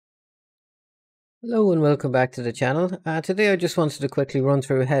Hello and welcome back to the channel. Today I just wanted to quickly run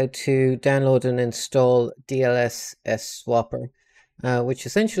through how to download and install DLSS Swapper, which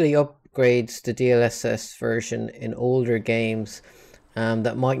essentially upgrades the DLSS version in older games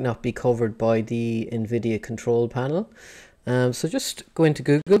that might not be covered by the NVIDIA control panel. So just go into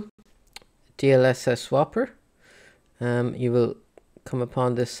Google, DLSS Swapper. You will come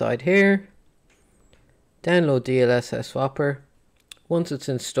upon this site here, download DLSS Swapper. Once it's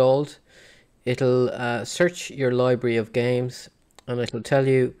installed, it'll search your library of games and it'll tell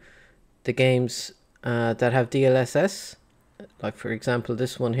you the games that have DLSS. Like for example,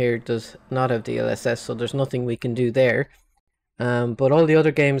 this one here does not have DLSS, so there's nothing we can do there. But all the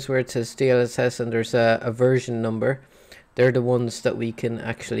other games where it says DLSS and there's a version number, they're the ones that we can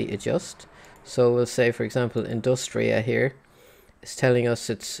actually adjust. So we'll say, for example, Industria here is telling us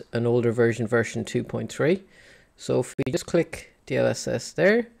it's an older version, version 2.3. So if we just click DLSS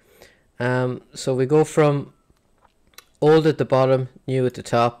there, so we go from old at the bottom, new at the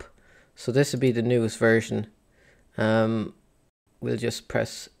top. So this would be the newest version. We'll just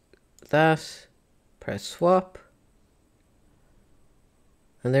press that, press swap,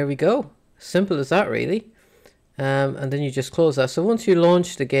 and there we go. Simple as that, really. And then you just close that. So once you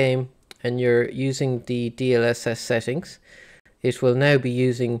launch the game and you're using the DLSS settings, it will now be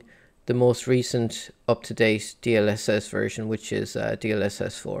using the most recent up-to-date DLSS version, which is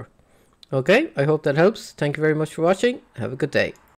DLSS 4. Okay, I hope that helps. Thank you very much for watching. Have a good day.